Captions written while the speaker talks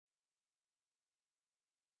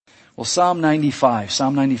Well, Psalm 95.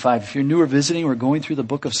 If you're new or visiting, we're going through the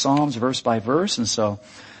book of Psalms verse by verse, and so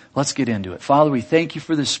let's get into it. Father, we thank you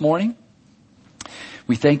for this morning.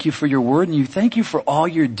 We thank you for your word, and you thank you for all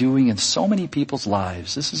you're doing in so many people's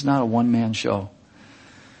lives. This is not a one-man show.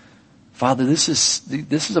 Father, this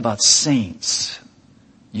is about saints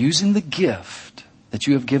using the gift that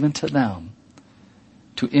you have given to them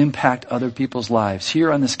to impact other people's lives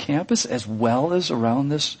here on this campus as well as around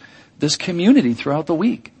this community throughout the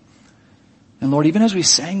week. And Lord, even as we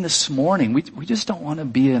sang this morning, we just don't want to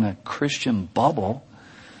be in a Christian bubble.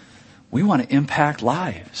 We want to impact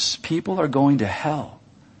lives. People are going to hell.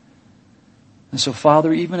 And so,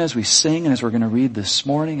 Father, even as we sing and as we're going to read this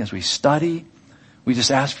morning, as we study, we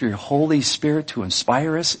just ask for your Holy Spirit to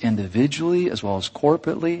inspire us individually as well as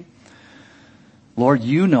corporately. Lord,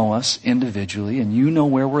 you know us individually, and you know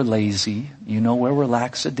where we're lazy. You know where we're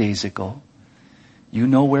lackadaisical. You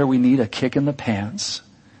know where we need a kick in the pants.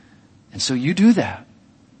 And so you do that.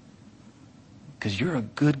 Because you're a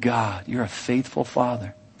good God. You're a faithful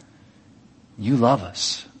Father. You love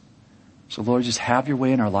us. So Lord, just have your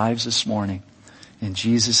way in our lives this morning. In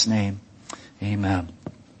Jesus' name, amen.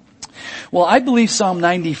 Well, I believe Psalm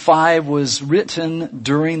 95 was written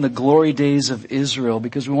during the glory days of Israel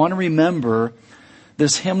because we want to remember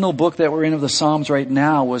this hymnal book that we're in of the Psalms right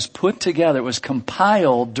now was put together, it was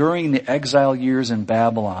compiled during the exile years in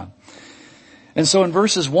Babylon. And so in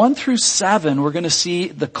verses 1 through 7, we're going to see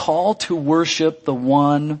the call to worship the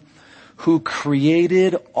one who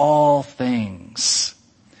created all things.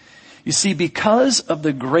 You see, because of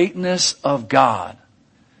the greatness of God,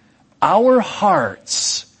 our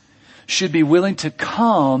hearts should be willing to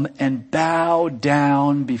come and bow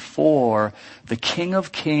down before the King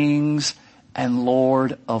of Kings and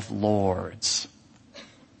Lord of Lords.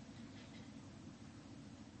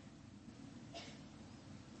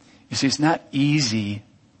 You see, it's not easy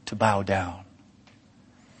to bow down.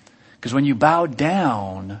 Because when you bow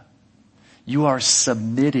down, you are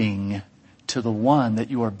submitting to the one that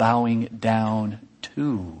you are bowing down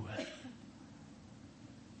to.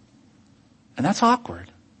 And that's awkward.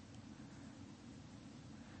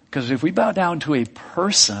 Because if we bow down to a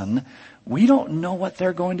person, we don't know what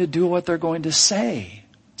they're going to do, what they're going to say.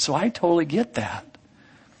 So I totally get that.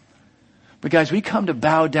 But guys, we come to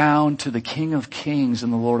bow down to the King of Kings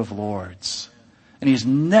and the Lord of Lords. And He's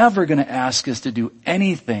never going to ask us to do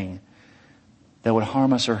anything that would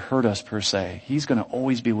harm us or hurt us per se. He's going to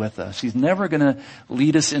always be with us. He's never going to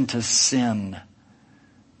lead us into sin.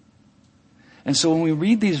 And so when we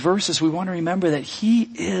read these verses, we want to remember that He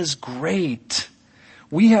is great.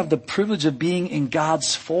 We have the privilege of being in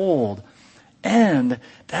God's fold. And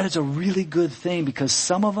that is a really good thing because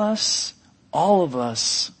some of us, all of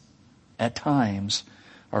us, at times,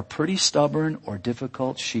 are pretty stubborn or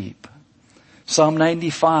difficult sheep. Psalm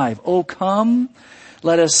 95, "Oh come,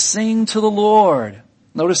 let us sing to the Lord."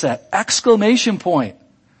 Notice that exclamation point.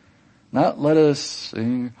 Not let us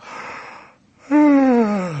sing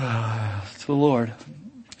to the Lord.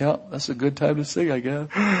 Yeah, that's a good time to sing, I guess.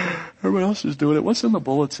 Everyone else is doing it. What's in the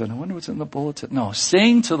bulletin? I wonder what's in the bulletin. No,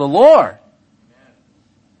 sing to the Lord.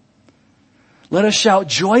 Let us shout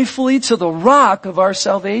joyfully to the rock of our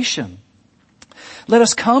salvation. Let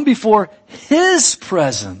us come before His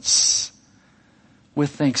presence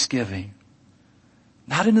with thanksgiving.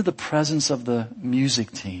 Not into the presence of the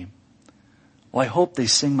music team. Well, I hope they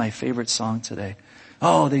sing my favorite song today.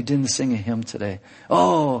 Oh, they didn't sing a hymn today.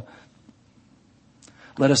 Oh,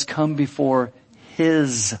 let us come before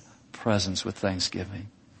His presence with thanksgiving.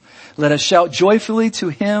 Let us shout joyfully to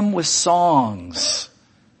Him with songs.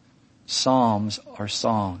 Psalms are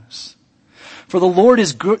songs. For the Lord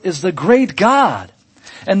is the great God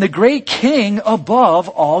and the great King above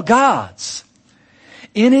all gods.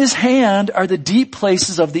 In His hand are the deep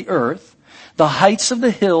places of the earth. The heights of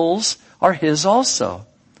the hills are His also.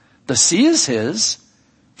 The sea is His,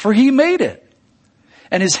 for He made it.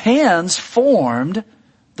 And His hands formed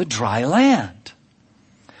the dry land.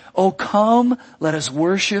 Oh, come, let us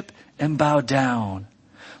worship and bow down.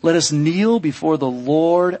 Let us kneel before the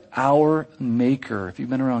Lord our Maker. If you've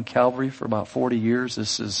been around Calvary for about 40 years,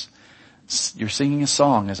 you're singing a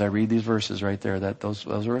song as I read these verses right there. Those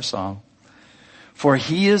are a song. For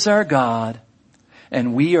He is our God,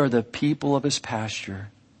 and we are the people of His pasture,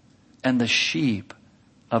 and the sheep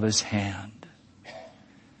of His hand.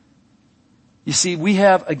 You see, we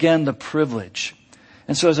have again the privilege.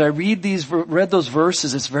 And so as I read those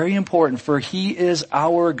verses, it's very important. For He is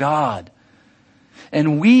our God.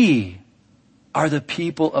 And we are the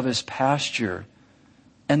people of His pasture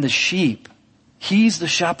and the sheep. He's the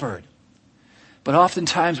shepherd. But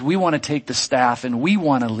oftentimes we want to take the staff and we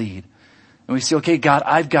want to lead. And we say, okay, God,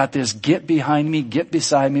 I've got this. Get behind me, get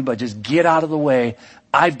beside me, but just get out of the way.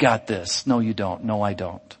 I've got this. No, you don't. No, I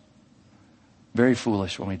don't. Very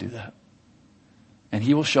foolish when we do that. And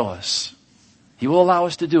He will show us. He will allow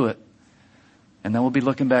us to do it. And then we'll be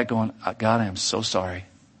looking back going, God, I am so sorry.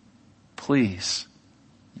 Please,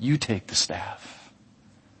 you take the staff.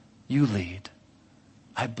 You lead.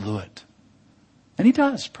 I blew it. And He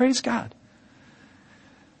does. Praise God.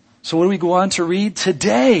 So what do we go on to read?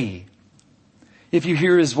 Today, if you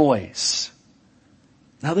hear His voice.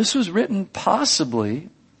 Now this was written possibly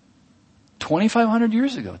 2,500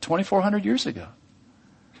 years ago, 2,400 years ago.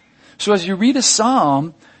 So as you read a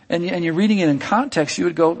psalm and you're reading it in context, you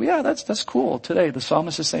would go, yeah, that's cool. Today, the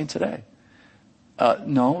psalmist is saying today.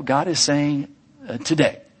 No, God is saying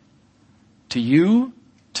today. To you,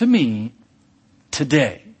 to me,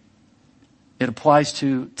 today. It applies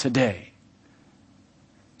to today.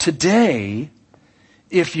 Today,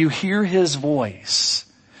 if you hear His voice,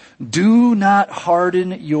 do not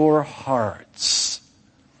harden your hearts.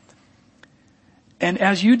 And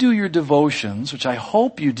as you do your devotions, which I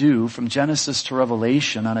hope you do from Genesis to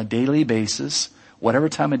Revelation on a daily basis, whatever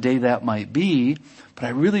time of day that might be, but I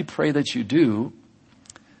really pray that you do,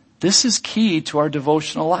 this is key to our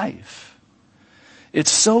devotional life.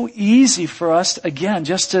 It's so easy for us, again,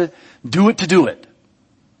 just to do it to do it.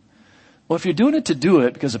 Well, if you're doing it to do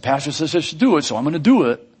it because the pastor says I should do it, so I'm going to do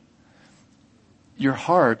it, your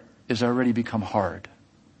heart has already become hard.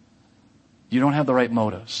 You don't have the right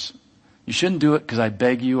motives. You shouldn't do it because I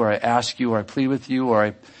beg you or I ask you or I plead with you or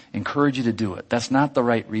I encourage you to do it. That's not the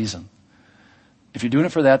right reason. If you're doing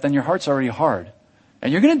it for that, then your heart's already hard.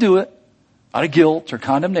 And you're going to do it out of guilt or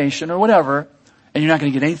condemnation or whatever, and you're not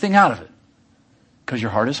going to get anything out of it because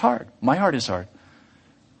your heart is hard. My heart is hard.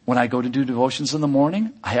 When I go to do devotions in the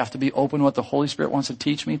morning, I have to be open to what the Holy Spirit wants to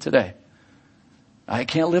teach me today. I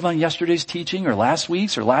can't live on yesterday's teaching or last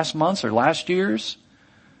week's or last month's or last year's.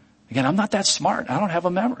 Again, I'm not that smart. I don't have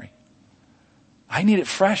a memory. I need it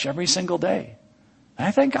fresh every single day. And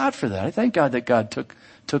I thank God for that. I thank God that God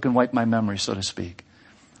took and wiped my memory, so to speak.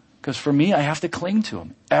 Because for me, I have to cling to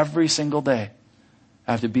Him every single day.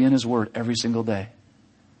 I have to be in His Word every single day.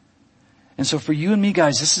 And so for you and me,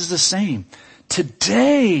 guys, this is the same.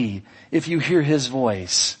 Today, if you hear His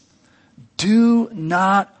voice, do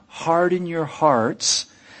not harden your hearts.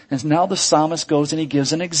 And now the psalmist goes and he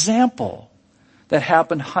gives an example that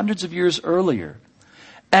happened hundreds of years earlier.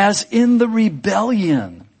 As in the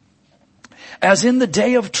rebellion, as in the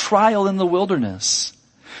day of trial in the wilderness,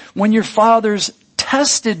 when your fathers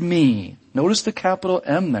tested me. Notice the capital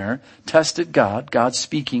M there, tested God, God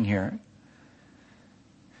speaking here.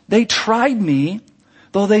 They tried me,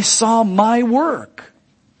 though they saw my work.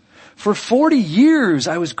 For 40 years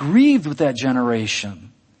I was grieved with that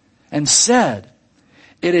generation and said,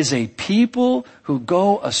 it is a people who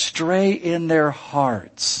go astray in their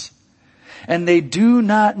hearts. And they do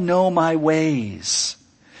not know my ways.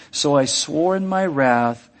 So I swore in my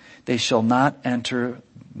wrath, they shall not enter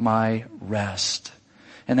my rest.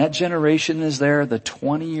 And that generation is there, the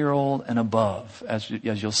 20-year-old and above, as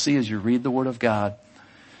you'll see as you read the Word of God.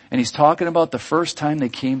 And he's talking about the first time they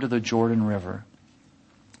came to the Jordan River.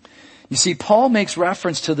 You see, Paul makes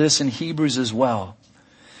reference to this in Hebrews as well.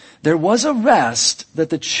 There was a rest that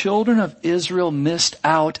the children of Israel missed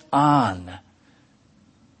out on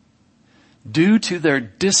due to their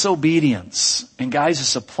disobedience. And guys,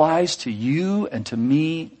 this applies to you and to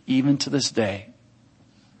me even to this day.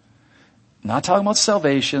 I'm not talking about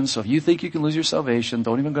salvation, so if you think you can lose your salvation,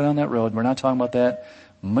 don't even go down that road. We're not talking about that.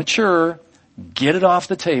 Mature, get it off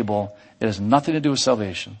the table. It has nothing to do with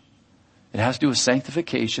salvation. It has to do with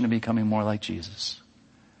sanctification and becoming more like Jesus.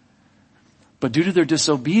 But due to their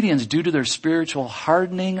disobedience, due to their spiritual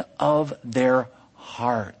hardening of their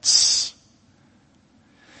hearts.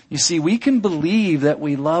 You see, we can believe that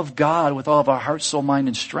we love God with all of our heart, soul, mind,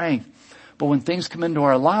 and strength. But when things come into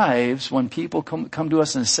our lives, when people come to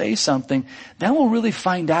us and say something, then we'll really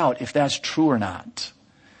find out if that's true or not.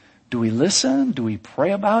 Do we listen? Do we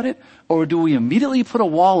pray about it? Or do we immediately put a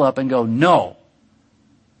wall up and go, no?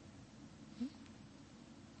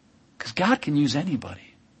 Because God can use anybody.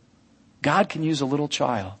 God can use a little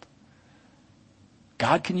child.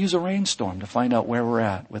 God can use a rainstorm to find out where we're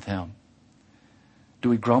at with Him. Do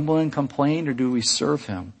we grumble and complain, or do we serve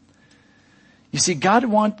Him? You see, God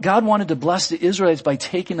wanted to bless the Israelites by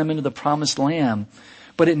taking them into the promised land,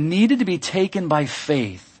 but it needed to be taken by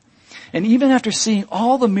faith. And even after seeing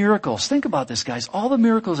all the miracles, think about this, guys, all the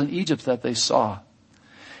miracles in Egypt that they saw.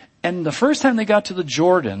 And the first time they got to the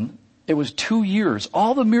Jordan, it was 2 years.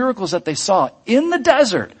 All the miracles that they saw in the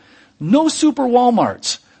desert, no super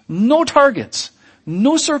Walmarts, no Targets,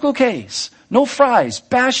 no Circle K's, No fries,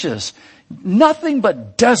 bashes, nothing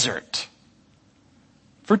but desert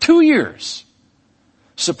for 2 years,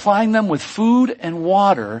 supplying them with food and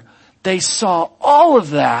water. They saw all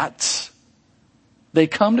of that. They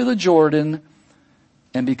come to the Jordan,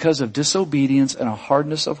 and because of disobedience and a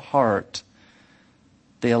hardness of heart,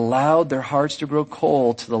 they allowed their hearts to grow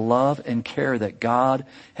cold to the love and care that God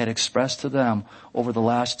had expressed to them over the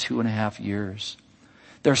last 2.5 years.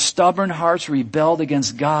 Their stubborn hearts rebelled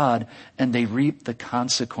against God, and they reaped the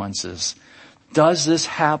consequences. Does this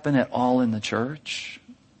happen at all in the church?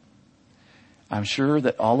 I'm sure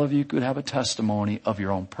that all of you could have a testimony of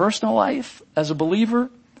your own personal life as a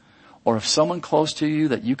believer, or if someone close to you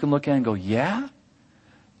that you can look at and go, yeah,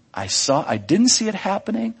 I didn't see it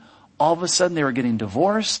happening. All of a sudden they were getting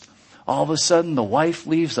divorced. All of a sudden the wife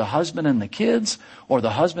leaves the husband and the kids, or the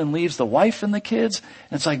husband leaves the wife and the kids.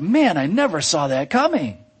 And it's like, man, I never saw that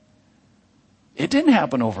coming. It didn't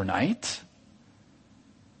happen overnight.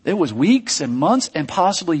 It was weeks and months and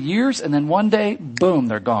possibly years, and then one day, boom,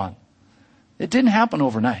 they're gone. It didn't happen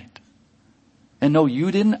overnight. And no,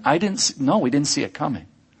 you didn't, I didn't, no, we didn't see it coming.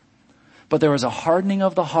 But there was a hardening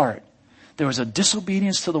of the heart. There was a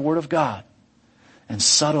disobedience to the Word of God. And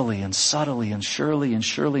subtly and subtly and surely and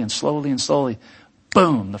surely and slowly,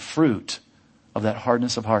 boom, the fruit of that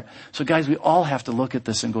hardness of heart. So guys, we all have to look at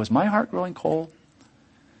this and go, is my heart growing cold?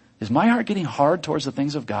 Is my heart getting hard towards the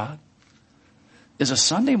things of God? Is a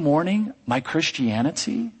Sunday morning my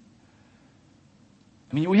Christianity?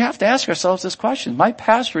 I mean, we have to ask ourselves this question. My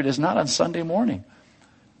pastorate is not on Sunday morning.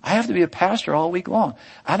 I have to be a pastor all week long.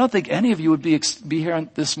 I don't think any of you would be here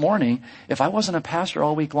this morning if I wasn't a pastor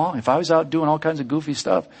all week long. If I was out doing all kinds of goofy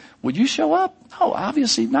stuff, would you show up? No,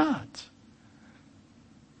 obviously not.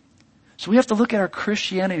 So we have to look at our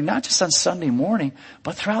Christianity not just on Sunday morning,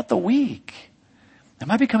 but throughout the week. Am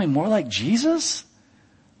I becoming more like Jesus?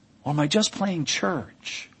 Or am I just playing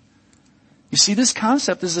church? You see, this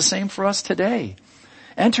concept is the same for us today.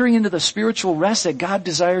 Entering into the spiritual rest that God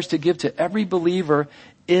desires to give to every believer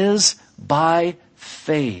is by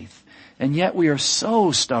faith. And yet we are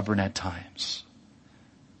so stubborn at times.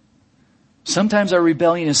 Sometimes our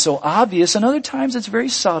rebellion is so obvious, and other times it's very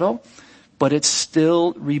subtle, but it's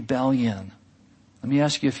still rebellion. Let me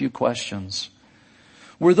ask you a few questions.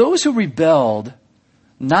 Were those who rebelled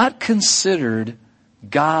not considered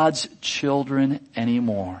God's children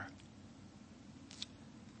anymore?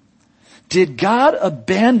 Did God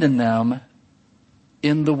abandon them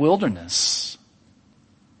in the wilderness?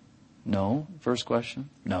 No. First question.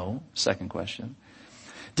 No. Second question.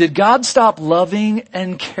 Did God stop loving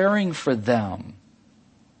and caring for them?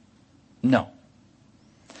 No.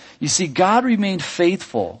 You see, God remained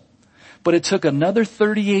faithful, but it took another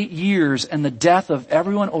 38 years and the death of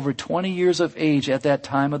everyone over 20 years of age at that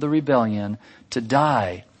time of the rebellion to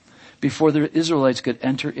die before the Israelites could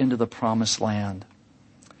enter into the promised land.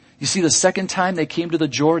 You see, the second time they came to the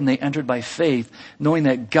Jordan, they entered by faith, knowing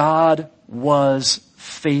that God was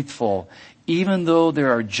faithful. Even though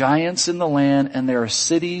there are giants in the land and there are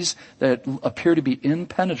cities that appear to be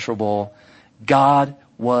impenetrable, God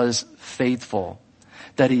was faithful.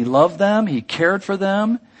 That He loved them, He cared for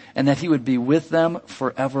them, and that He would be with them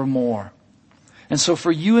forevermore. And so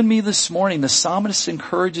for you and me this morning, the psalmist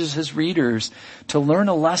encourages his readers to learn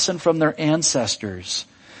a lesson from their ancestors.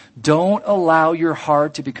 Don't allow your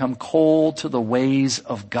heart to become cold to the ways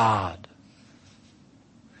of God.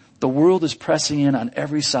 The world is pressing in on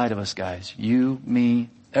every side of us, guys. You, me,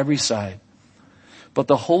 every side. But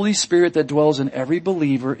the Holy Spirit that dwells in every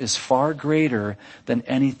believer is far greater than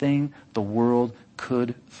anything the world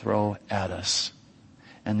could throw at us.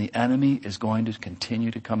 And the enemy is going to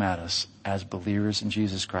continue to come at us as believers in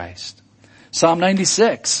Jesus Christ. Psalm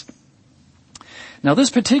 96. Now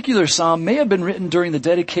this particular psalm may have been written during the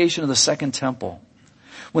dedication of the Second Temple.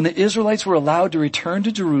 When the Israelites were allowed to return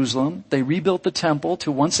to Jerusalem, they rebuilt the temple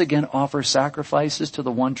to once again offer sacrifices to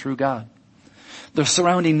the one true God. The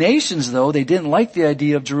surrounding nations, though, they didn't like the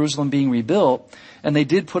idea of Jerusalem being rebuilt, and they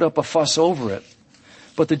did put up a fuss over it.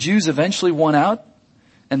 But the Jews eventually won out,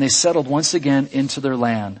 and they settled once again into their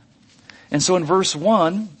land. And so in verse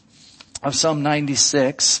 1 of Psalm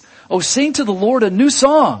 96, "Oh, sing to the Lord a new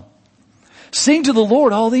song. Sing to the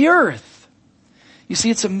Lord, all the earth." You see,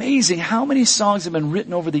 it's amazing how many songs have been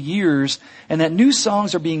written over the years, and that new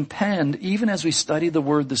songs are being penned even as we study the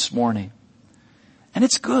Word this morning. And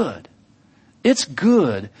it's good. It's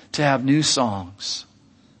good to have new songs.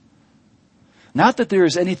 Not that there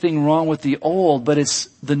is anything wrong with the old, but it's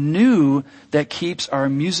the new that keeps our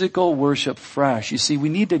musical worship fresh. You see, we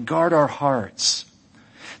need to guard our hearts,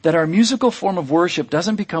 that our musical form of worship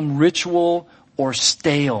doesn't become ritual or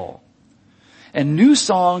stale. And new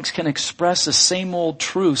songs can express the same old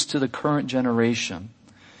truths to the current generation.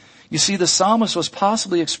 You see, the psalmist was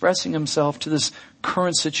possibly expressing himself to this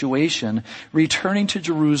current situation, returning to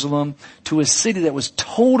Jerusalem, to a city that was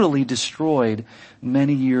totally destroyed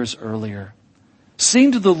many years earlier.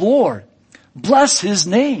 Sing to the Lord. Bless His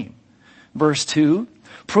name. Verse 2,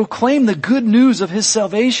 proclaim the good news of His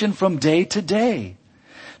salvation from day to day.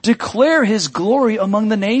 Declare His glory among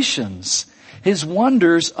the nations, His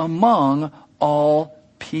wonders among all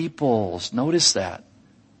peoples. Notice that.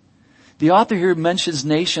 The author here mentions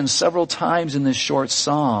nations several times in this short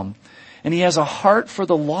psalm, and he has a heart for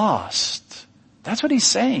the lost. That's what he's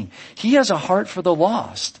saying. He has a heart for the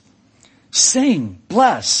lost. Sing,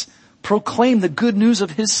 bless, proclaim the good news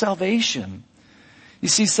of His salvation. You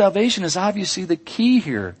see, salvation is obviously the key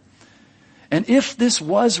here. And if this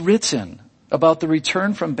was written about the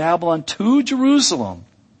return from Babylon to Jerusalem,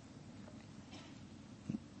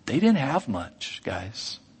 they didn't have much,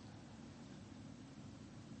 guys.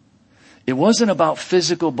 It wasn't about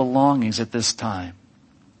physical belongings at this time.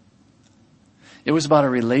 It was about a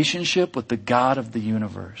relationship with the God of the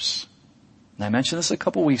universe. And I mentioned this a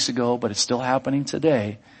couple weeks ago, but it's still happening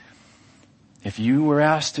today. If you were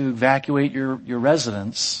asked to evacuate your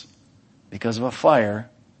residence because of a fire,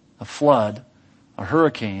 a flood, a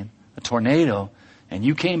hurricane, a tornado, and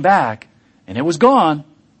you came back and it was gone,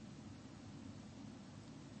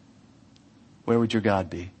 where would your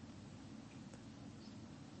God be?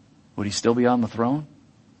 Would He still be on the throne?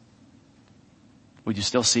 Would you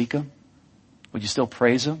still seek Him? Would you still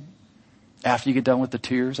praise Him after you get done with the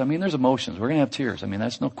tears? I mean, there's emotions. We're going to have tears. I mean,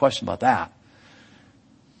 that's no question about that.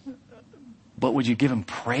 But would you give Him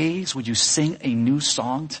praise? Would you sing a new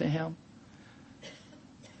song to Him?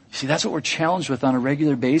 See, that's what we're challenged with on a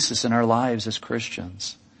regular basis in our lives as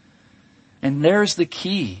Christians. And there's the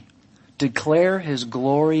key. Declare His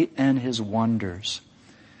glory and His wonders.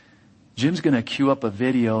 Jim's going to cue up a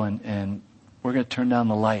video and we're going to turn down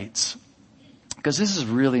the lights. Because this is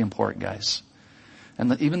really important, guys.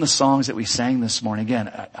 And even the songs that we sang this morning,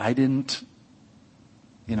 again, I didn't,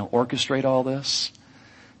 orchestrate all this.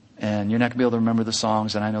 And you're not going to be able to remember the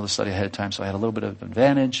songs, and I know the study ahead of time, so I had a little bit of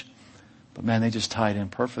advantage. But man, they just tied in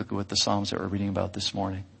perfectly with the Psalms that we're reading about this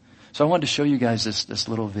morning. So I wanted to show you guys this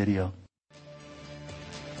little video.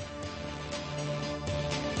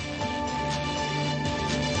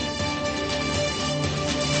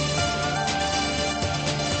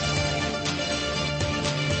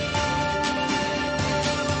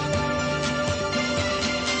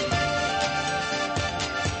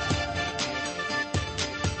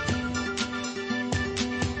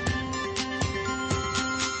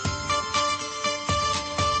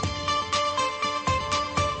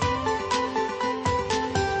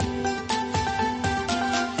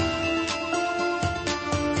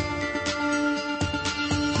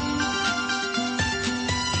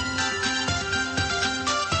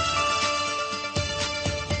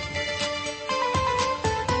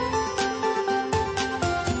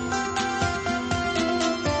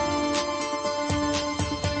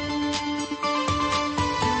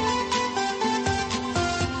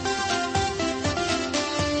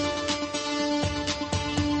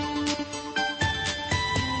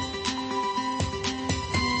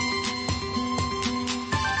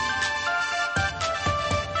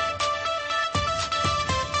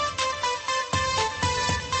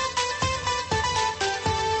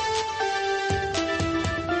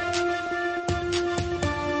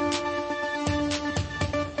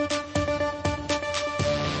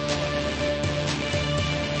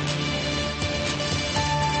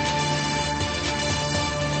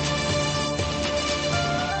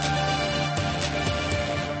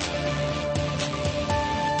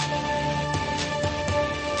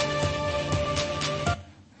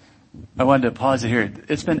 I wanted to pause it here.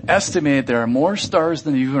 It's been estimated there are more stars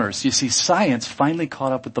in the universe. You see, science finally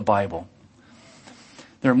caught up with the Bible.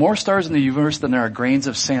 There are more stars in the universe than there are grains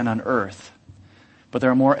of sand on earth. But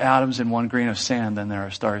there are more atoms in one grain of sand than there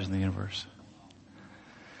are stars in the universe.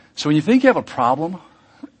 So when you think you have a problem,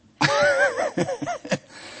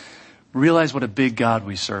 realize what a big God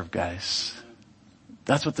we serve, guys.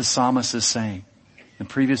 That's what the psalmist is saying. In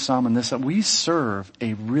the previous psalm and this psalm, we serve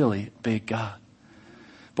a really big God.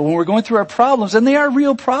 But when we're going through our problems, and they are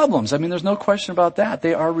real problems, I mean, there's no question about that.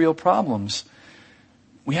 They are real problems.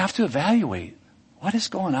 We have to evaluate. What is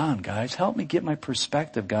going on, guys? Help me get my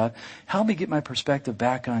perspective, God. Help me get my perspective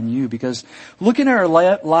back on you. Because looking at our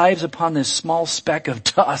lives upon this small speck of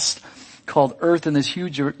dust called Earth in this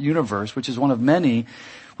huge universe, which is one of many,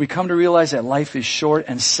 we come to realize that life is short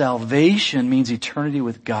and salvation means eternity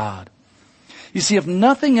with God. You see, if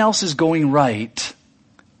nothing else is going right,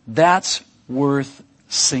 that's worth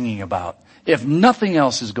singing about, if nothing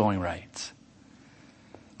else is going right.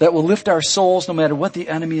 That will lift our souls no matter what the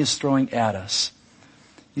enemy is throwing at us.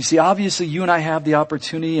 You see, obviously you and I have the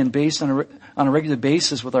opportunity, and based on a regular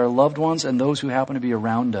basis with our loved ones and those who happen to be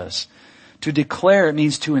around us. To declare, it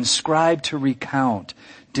means to inscribe, to recount.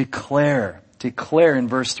 Declare in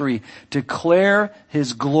verse 3. Declare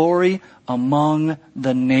His glory among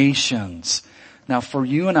the nations. Now for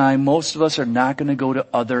you and I, most of us are not going to go to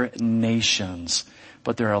other nations,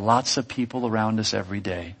 but there are lots of people around us every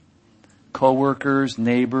day. Co-workers,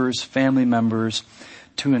 neighbors, family members,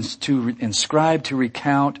 to inscribe, to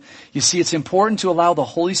recount. You see, it's important to allow the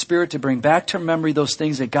Holy Spirit to bring back to memory those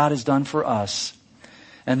things that God has done for us,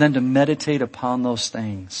 and then to meditate upon those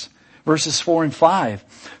things. Verses 4 and 5.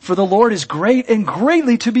 For the Lord is great and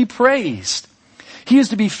greatly to be praised. He is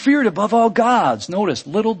to be feared above all gods. Notice,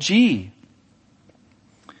 little g.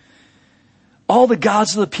 All the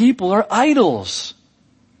gods of the people are idols.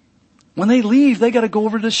 When they leave, they got to go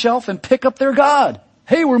over to the shelf and pick up their God.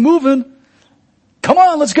 Hey, we're moving. Come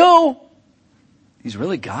on, let's go. He's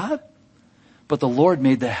really God? But the Lord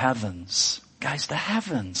made the heavens. Guys, the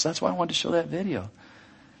heavens. That's why I wanted to show that video.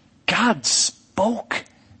 God spoke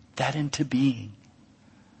that into being.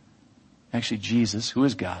 Actually, Jesus, who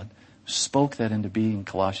is God, spoke that into being,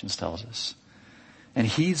 Colossians tells us. And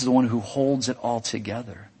He's the one who holds it all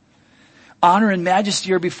together. Honor and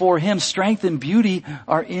majesty are before Him. Strength and beauty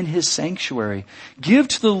are in His sanctuary. Give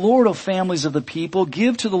to the Lord, O families of the people.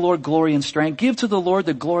 Give to the Lord glory and strength. Give to the Lord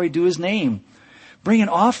the glory due His name. Bring an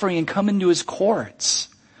offering and come into His courts.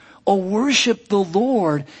 O worship the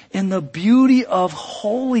Lord in the beauty of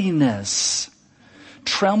holiness.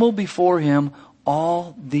 Tremble before Him,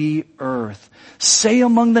 all the earth. Say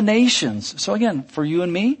among the nations. So again, for you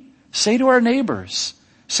and me, say to our neighbors.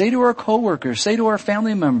 Say to our co-workers. Say to our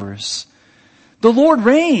family members. The Lord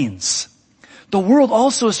reigns. The world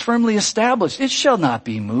also is firmly established. It shall not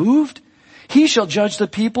be moved. He shall judge the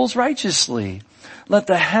peoples righteously. Let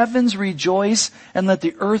the heavens rejoice and let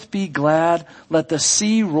the earth be glad. Let the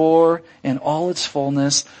sea roar and all its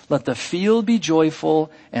fullness. Let the field be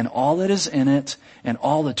joyful and all that is in it. And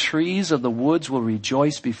all the trees of the woods will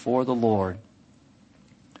rejoice before the Lord.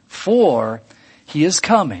 For He is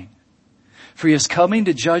coming. For He is coming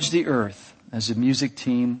to judge the earth. As the music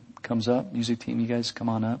team comes up. Music team, you guys come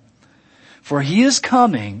on up. For He is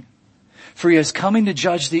coming. For He is coming to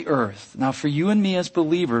judge the earth. Now for you and me as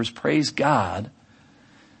believers, praise God.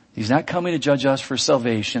 He's not coming to judge us for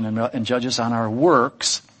salvation and judge us on our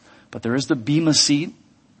works. But there is the Bema seat,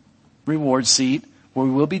 reward seat, where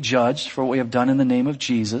we will be judged for what we have done in the name of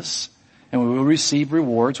Jesus. And we will receive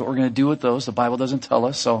rewards. What we're going to do with those, the Bible doesn't tell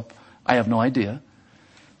us, so I have no idea.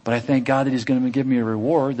 But I thank God that He's going to give me a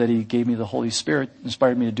reward, that He gave me the Holy Spirit,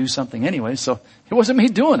 inspired me to do something anyway. So it wasn't me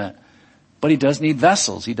doing it. But He does need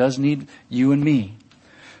vessels. He does need you and me.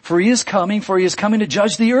 For He is coming to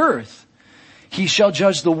judge the earth. He shall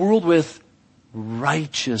judge the world with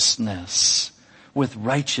righteousness. With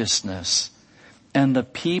righteousness. And the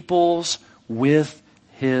peoples with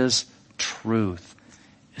His truth.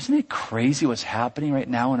 Isn't it crazy what's happening right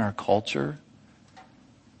now in our culture?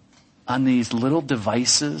 On these little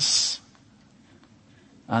devices,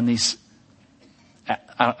 on these,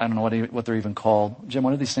 I don't know what they're even called. Jim,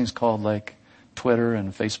 what are these things called? Like Twitter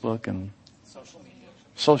and Facebook and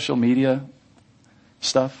social media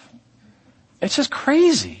stuff. It's just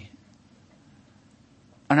crazy.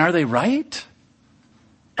 And are they right?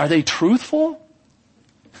 Are they truthful?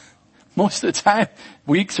 Most of the time,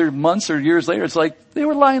 weeks or months or years later, it's like they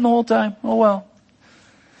were lying the whole time. Oh well.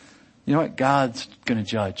 You know what? God's going to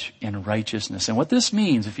judge in righteousness. And what this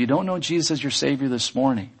means, if you don't know Jesus as your Savior this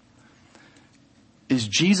morning, is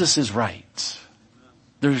Jesus is right.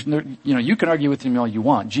 There's no, you can argue with Him all you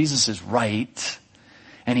want. Jesus is right.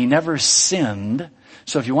 And He never sinned.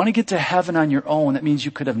 So if you want to get to heaven on your own, that means you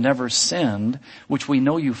could have never sinned, which we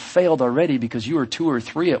know you failed already because you were 2 or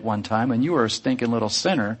 3 at one time and you were a stinking little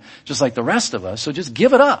sinner, just like the rest of us. So just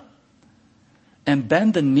give it up. And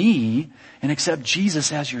bend the knee and accept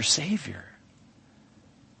Jesus as your Savior.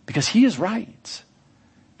 Because He is right.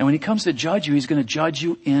 And when He comes to judge you, He's going to judge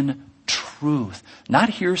you in truth. Not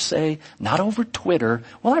hearsay, not over Twitter.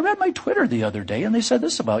 Well, I read my Twitter the other day and they said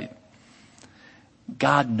this about you.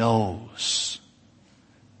 God knows.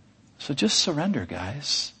 So just surrender,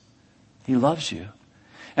 guys. He loves you.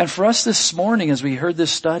 And for us this morning, as we heard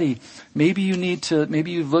this study, maybe you've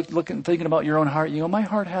thinking about your own heart. My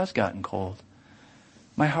heart has gotten cold.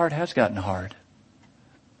 My heart has gotten hard.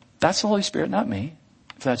 That's the Holy Spirit, not me.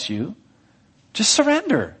 If that's you, just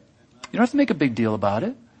surrender. You don't have to make a big deal about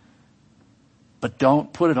it. But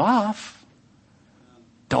don't put it off.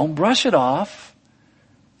 Don't brush it off.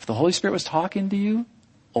 If the Holy Spirit was talking to you,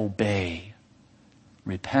 obey.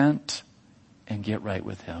 Repent and get right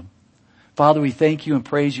with Him. Father, we thank you and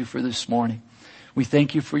praise you for this morning. We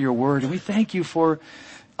thank you for your word, and we thank you for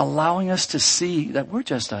allowing us to see that we're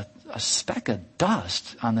just a speck of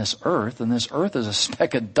dust on this earth, and this earth is a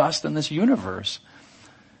speck of dust in this universe.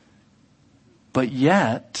 But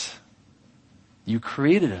yet, you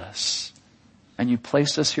created us, and you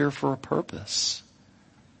placed us here for a purpose.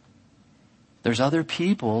 There's other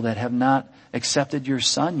people that have not accepted your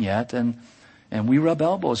Son yet, and we rub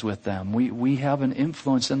elbows with them. We have an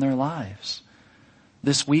influence in their lives.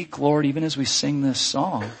 This week, Lord, even as we sing this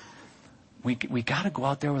song, we got to go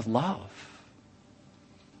out there with love.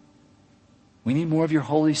 We need more of your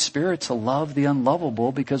Holy Spirit to love the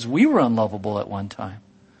unlovable, because we were unlovable at one time.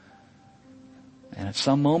 And at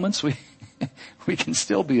some moments we can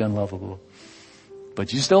still be unlovable.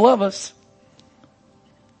 But you still love us.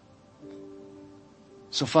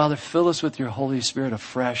 So Father, fill us with your Holy Spirit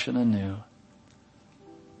afresh and anew,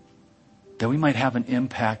 that we might have an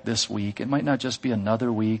impact this week. It might not just be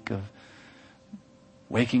another week of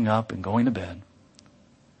waking up and going to bed,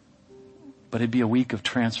 but it'd be a week of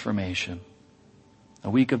transformation, a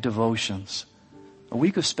week of devotions, a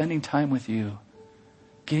week of spending time with you,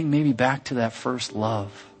 getting maybe back to that first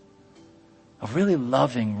love, of really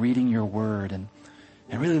loving reading your word and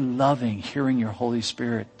really loving hearing your Holy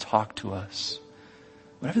Spirit talk to us.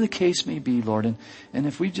 Whatever the case may be, Lord, and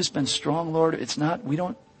if we've just been strong, Lord, it's not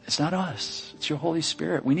us. It's your Holy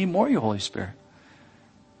Spirit. We need more of your Holy Spirit.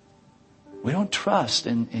 We don't trust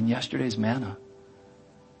in yesterday's manna.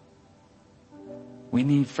 We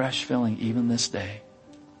need fresh filling even this day.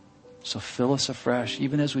 So fill us afresh,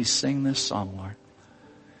 even as we sing this song, Lord.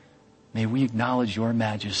 May we acknowledge your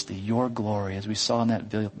majesty, your glory, as we saw in that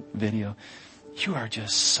video. You are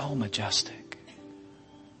just so majestic.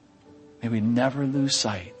 May we never lose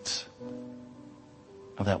sight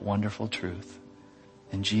of that wonderful truth.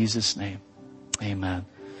 In Jesus' name, amen.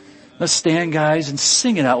 Let's stand, guys, and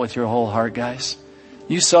sing it out with your whole heart, guys.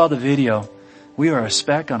 You saw the video. We are a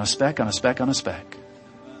speck on a speck on a speck on a speck.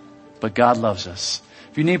 But God loves us.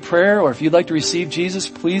 If you need prayer or if you'd like to receive Jesus,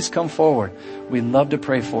 please come forward. We'd love to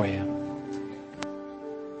pray for you.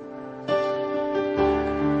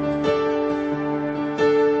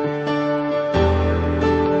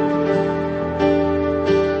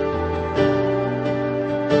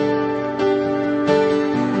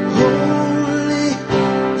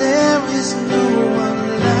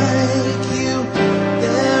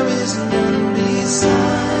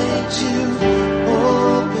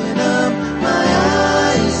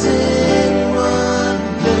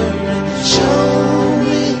 Show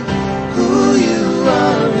me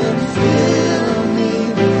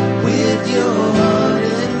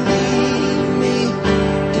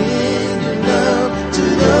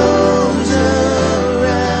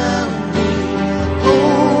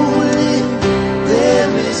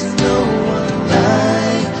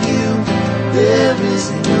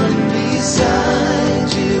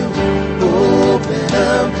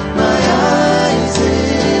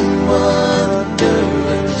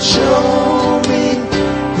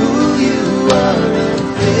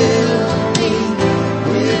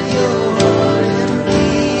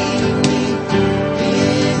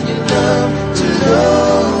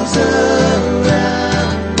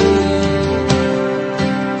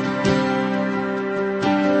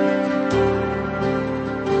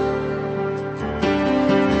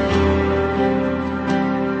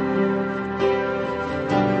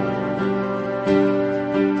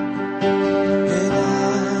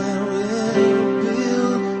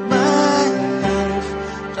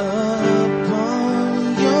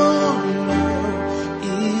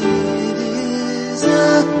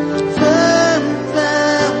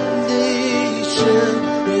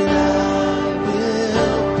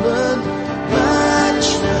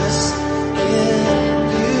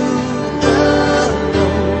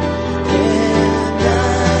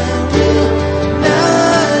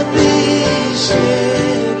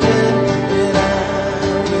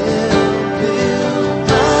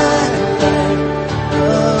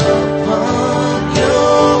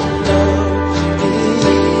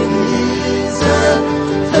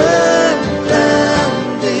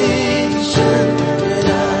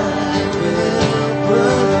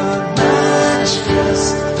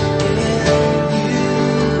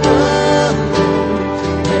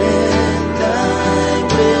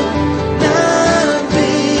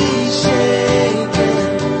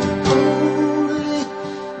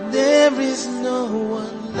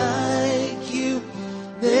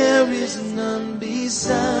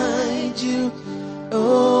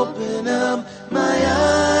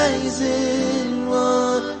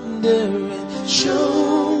wonder and show